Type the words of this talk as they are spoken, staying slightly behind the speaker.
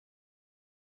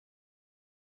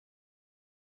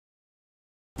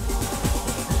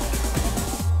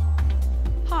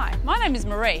name is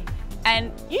Marie,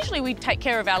 and usually we take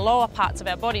care of our lower parts of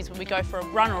our bodies when we go for a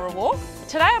run or a walk.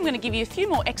 Today I'm going to give you a few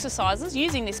more exercises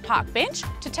using this park bench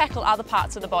to tackle other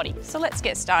parts of the body. So let's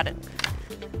get started.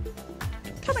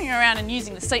 Coming around and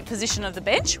using the seat position of the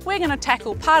bench, we're going to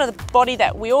tackle part of the body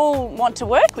that we all want to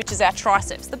work, which is our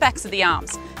triceps, the backs of the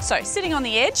arms. So sitting on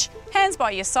the edge, hands by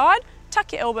your side,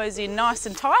 tuck your elbows in nice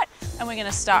and tight, and we're going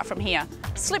to start from here.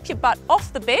 Slip your butt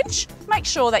off the bench, make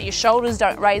sure that your shoulders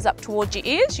don't raise up towards your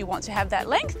ears, you want to have that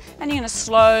length, and you're going to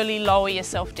slowly lower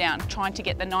yourself down, trying to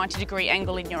get the 90-degree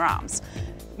angle in your arms.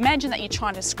 Imagine that you're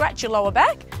trying to scratch your lower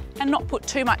back and not put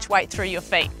too much weight through your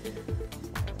feet.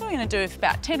 We're going to do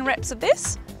about 10 reps of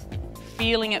this,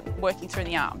 feeling it working through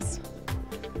the arms.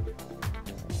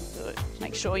 Good.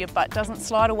 Make sure your butt doesn't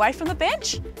slide away from the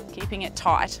bench, keeping it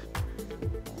tight.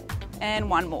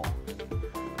 And one more.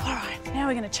 All right, now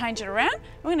we're going to change it around.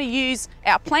 We're going to use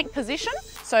our plank position.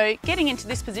 So getting into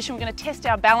this position, we're going to test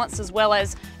our balance as well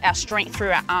as our strength through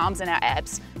our arms and our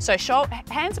abs. So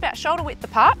hands about shoulder width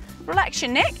apart, relax your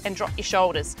neck and drop your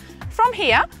shoulders. From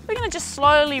here, we're going to just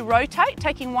slowly rotate,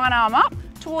 taking one arm up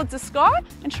towards the sky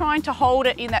and trying to hold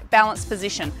it in that balanced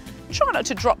position. Try not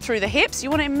to drop through the hips. You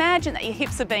want to imagine that your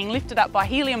hips are being lifted up by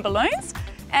helium balloons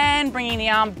and bringing the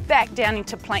arm back down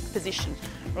into plank position.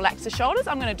 Relax the shoulders.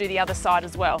 I'm going to do the other side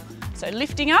as well. So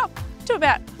lifting up to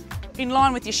about in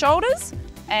line with your shoulders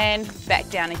and back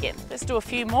down again. Let's do a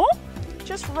few more.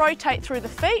 Just rotate through the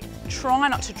feet. Try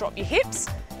not to drop your hips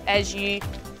as you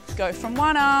go from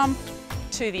one arm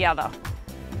to the other.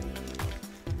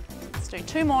 Let's do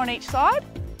two more on each side.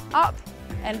 Up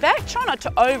and back. Try not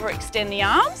to overextend the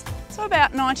arms. So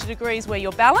about 90 degrees where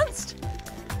you're balanced.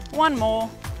 One more.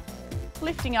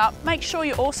 Lifting up. Make sure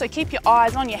you also keep your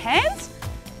eyes on your hands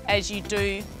as you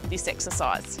do this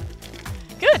exercise.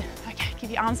 Good. Okay, give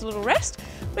your arms a little rest.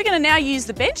 We're going to now use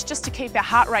the bench just to keep our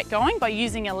heart rate going by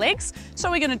using our legs. So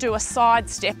we're going to do a side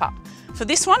step up. For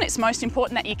this one, it's most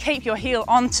important that you keep your heel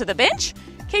onto the bench,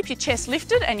 keep your chest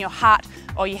lifted and your heart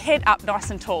or your head up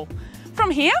nice and tall. From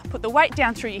here, put the weight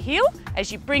down through your heel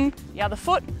as you bring the other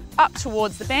foot up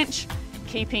towards the bench,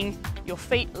 keeping your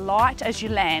feet light as you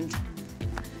land.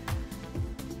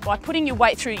 By putting your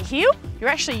weight through your heel, you're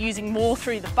actually using more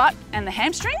through the butt and the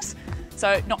hamstrings,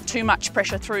 so not too much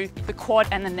pressure through the quad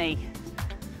and the knee.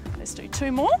 Let's do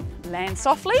two more. Land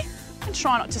softly and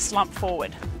try not to slump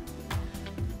forward.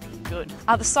 Good.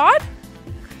 Other side.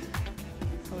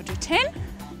 We'll do 10.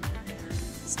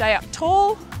 Stay up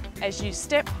tall as you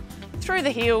step through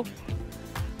the heel,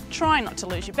 trying not to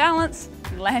lose your balance,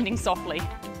 and landing softly.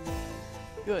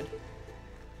 Good.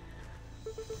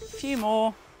 A few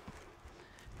more.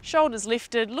 Shoulders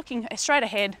lifted, looking straight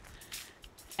ahead,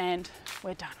 and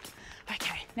we're done.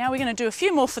 Okay, now we're going to do a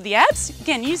few more for the abs,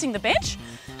 again using the bench.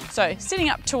 So sitting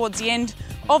up towards the end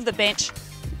of the bench,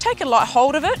 take a light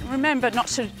hold of it. Remember not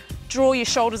to draw your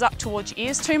shoulders up towards your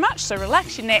ears too much, so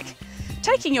relax your neck,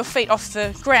 taking your feet off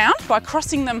the ground by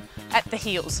crossing them at the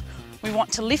heels. We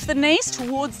want to lift the knees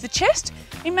towards the chest.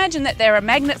 Imagine that there are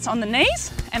magnets on the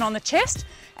knees and on the chest,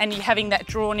 and you're having that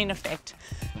drawn in effect.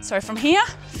 So from here,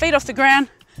 feet off the ground,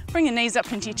 bring your knees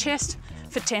up into your chest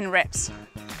for 10 reps.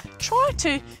 Try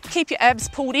to keep your abs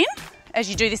pulled in as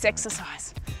you do this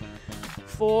exercise.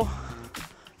 4,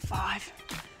 5,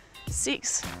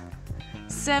 6,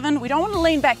 7. We don't want to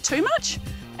lean back too much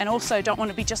and also don't want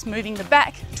to be just moving the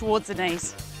back towards the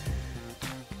knees.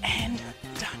 And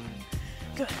done.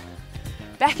 Good.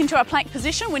 Back into our plank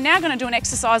position. We're now going to do an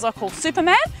exercise I call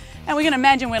Superman, and we're going to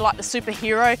imagine we're like the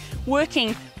superhero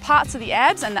working parts of the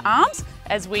abs and the arms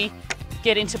as we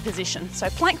get into position.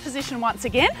 So plank position once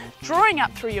again, drawing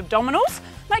up through your abdominals.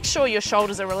 Make sure your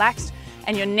shoulders are relaxed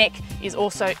and your neck is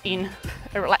also in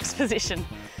a relaxed position.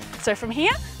 So from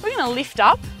here, we're going to lift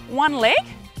up one leg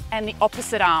and the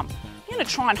opposite arm. You're going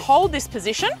to try and hold this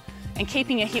position and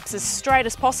keeping your hips as straight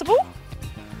as possible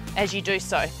as you do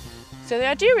so. So the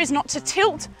idea is not to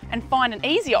tilt and find an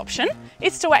easy option,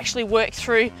 it's to actually work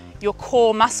through your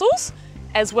core muscles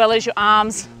as well as your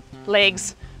arms,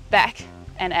 legs, back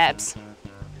and abs.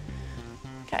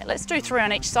 Okay, let's do 3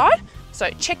 on each side. So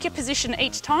check your position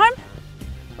each time,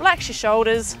 relax your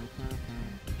shoulders,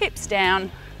 hips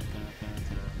down,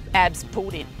 abs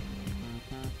pulled in.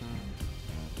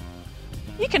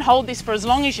 You can hold this for as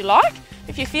long as you like.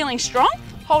 If you're feeling strong,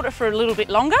 hold it for a little bit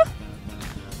longer.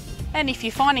 And if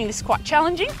you're finding this quite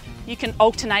challenging, you can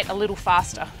alternate a little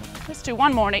faster. Let's do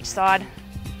 1 more on each side.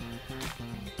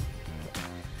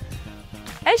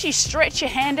 As you stretch your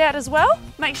hand out as well,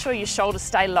 make sure your shoulders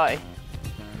stay low.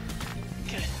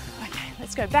 Good. Okay,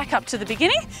 let's go back up to the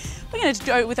beginning. We're going to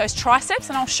go with those triceps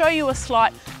and I'll show you a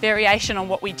slight variation on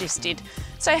what we just did.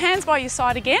 So hands by your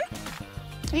side again.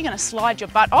 You're going to slide your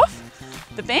butt off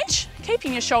the bench,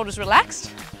 keeping your shoulders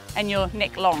relaxed and your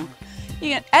neck long.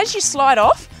 As you slide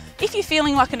off, if you're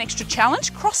feeling like an extra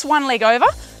challenge, cross one leg over.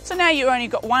 So now you've only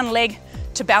got one leg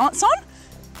to balance on.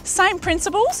 Same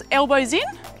principles, elbows in,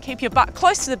 keep your butt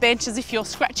close to the bench as if you're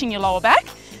scratching your lower back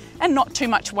and not too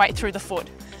much weight through the foot.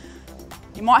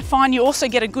 You might find you also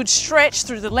get a good stretch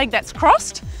through the leg that's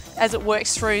crossed as it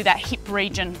works through that hip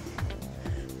region.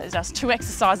 It does 2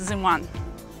 exercises in one.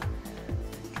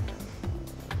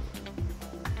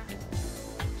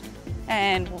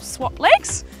 And we'll swap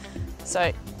legs.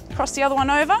 So cross the other one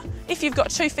over. If you've got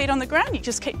 2 feet on the ground, you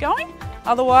just keep going.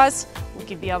 Otherwise, we'll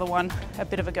give the other one a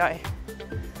bit of a go.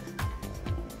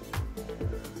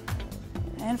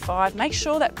 And 5. Make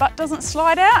sure that butt doesn't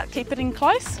slide out. Keep it in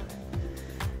close.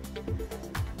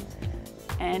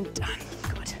 And done.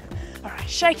 Good. All right,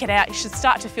 shake it out. You should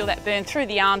start to feel that burn through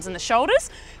the arms and the shoulders.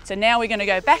 So now we're going to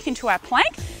go back into our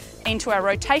plank, into our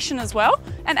rotation as well,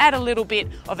 and add a little bit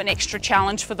of an extra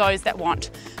challenge for those that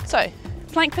want. So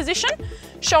plank position,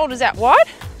 shoulders out wide,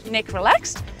 neck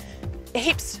relaxed,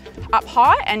 hips up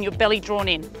high and your belly drawn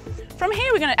in. From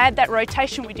here we're going to add that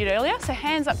rotation we did earlier. So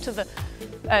hands up to the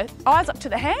eyes up to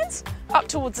the hands, up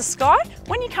towards the sky.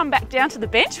 When you come back down to the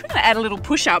bench, we're going to add a little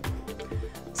push up.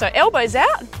 So elbows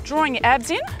out, drawing your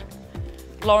abs in,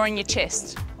 lowering your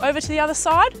chest. Over to the other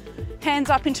side, hands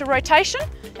up into rotation.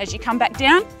 As you come back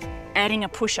down, adding a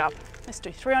push up. Let's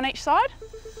do 3 on each side.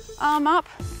 Arm up,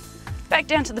 back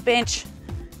down to the bench,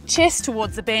 chest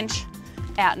towards the bench,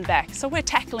 out and back. So we're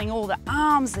tackling all the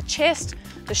arms, the chest,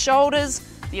 the shoulders,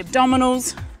 the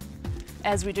abdominals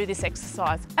as we do this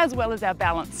exercise, as well as our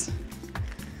balance.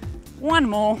 One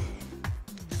more.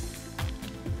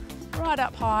 Right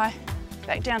up high,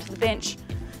 back down to the bench,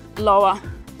 lower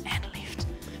and lift.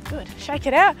 Good, shake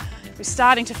it out. We're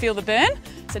starting to feel the burn.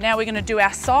 So now we're going to do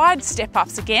our side step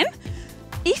ups again.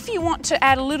 If you want to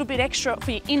add a little bit extra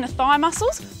for your inner thigh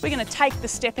muscles, we're going to take the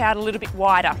step out a little bit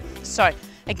wider. So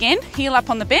again, heel up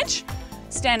on the bench,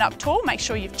 stand up tall, make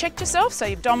sure you've checked yourself, so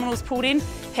your abdominals pulled in,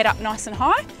 head up nice and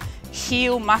high.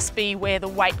 Heel must be where the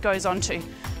weight goes onto.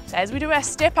 So as we do our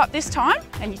step up this time,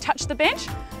 and you touch the bench,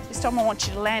 this time I want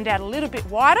you to land out a little bit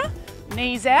wider,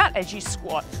 knees out as you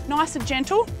squat. Nice and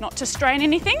gentle, not to strain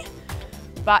anything,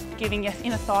 but giving your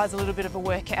inner thighs a little bit of a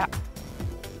workout.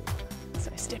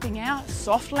 So stepping out,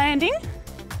 soft landing,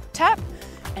 tap,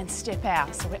 and step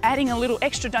out. So we're adding a little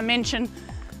extra dimension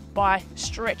by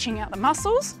stretching out the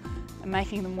muscles and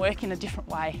making them work in a different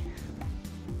way.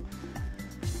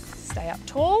 Stay up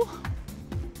tall,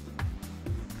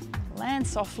 land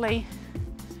softly,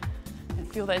 and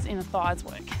feel those inner thighs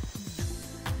work.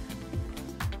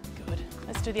 Good.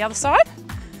 Let's do the other side.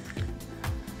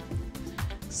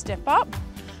 Step up,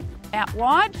 out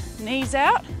wide, knees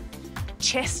out,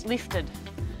 chest lifted.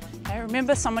 Okay,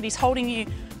 remember somebody's holding you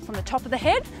from the top of the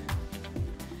head.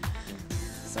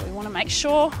 So we want to make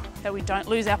sure that we don't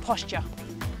lose our posture.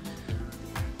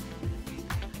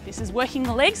 This is working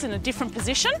the legs in a different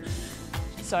position.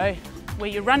 So where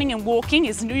you're running and walking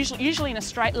is usually in a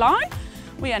straight line.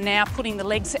 We are now putting the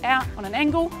legs out on an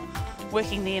angle,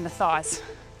 working the inner thighs.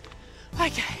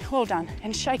 Okay, well done.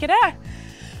 And shake it out.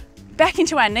 Back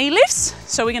into our knee lifts.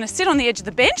 So we're going to sit on the edge of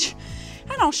the bench,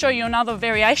 and I'll show you another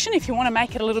variation if you want to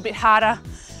make it a little bit harder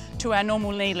to our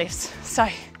normal knee lifts. So,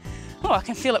 oh, I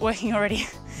can feel it working already.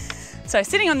 So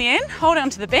sitting on the end, hold on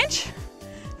to the bench,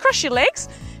 cross your legs,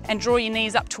 and draw your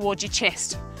knees up towards your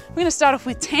chest. We're going to start off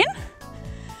with 10,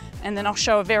 and then I'll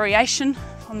show a variation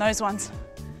on those ones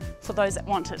for those that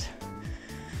want it.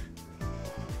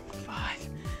 5,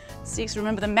 6,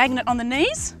 remember the magnet on the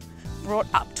knees, brought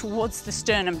up towards the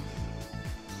sternum.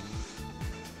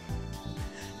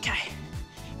 Okay,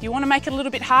 if you want to make it a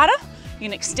little bit harder, you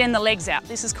can extend the legs out.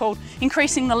 This is called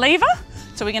increasing the lever.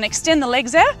 So we're going to extend the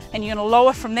legs out, and you're going to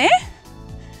lower from there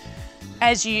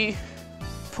as you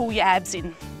pull your abs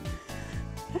in.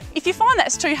 If you find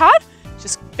that's too hard,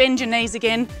 just bend your knees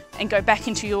again and go back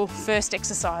into your first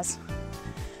exercise.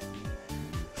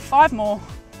 5 more.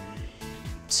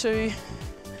 2,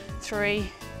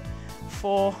 3,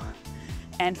 4,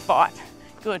 and 5.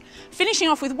 Good. Finishing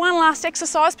off with one last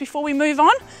exercise before we move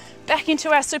on, back into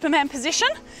our Superman position.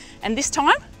 And this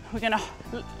time, we're going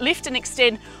to lift and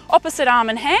extend opposite arm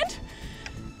and hand.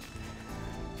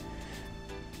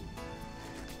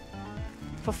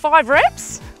 For 5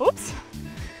 reps. Oops.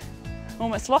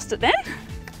 Almost lost it then.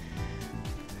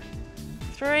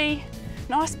 3,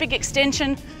 nice big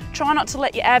extension. Try not to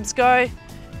let your abs go.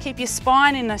 Keep your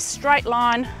spine in a straight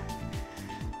line.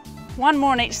 1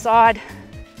 more on each side.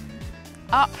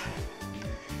 Up.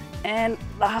 And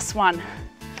last one.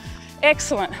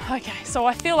 Excellent. Okay, so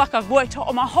I feel like I've worked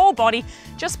on my whole body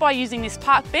just by using this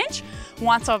park bench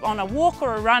once I'm on a walk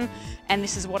or a run, and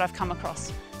this is what I've come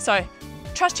across. So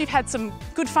trust you've had some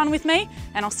good fun with me,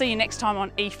 and I'll see you next time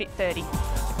on eFit 30.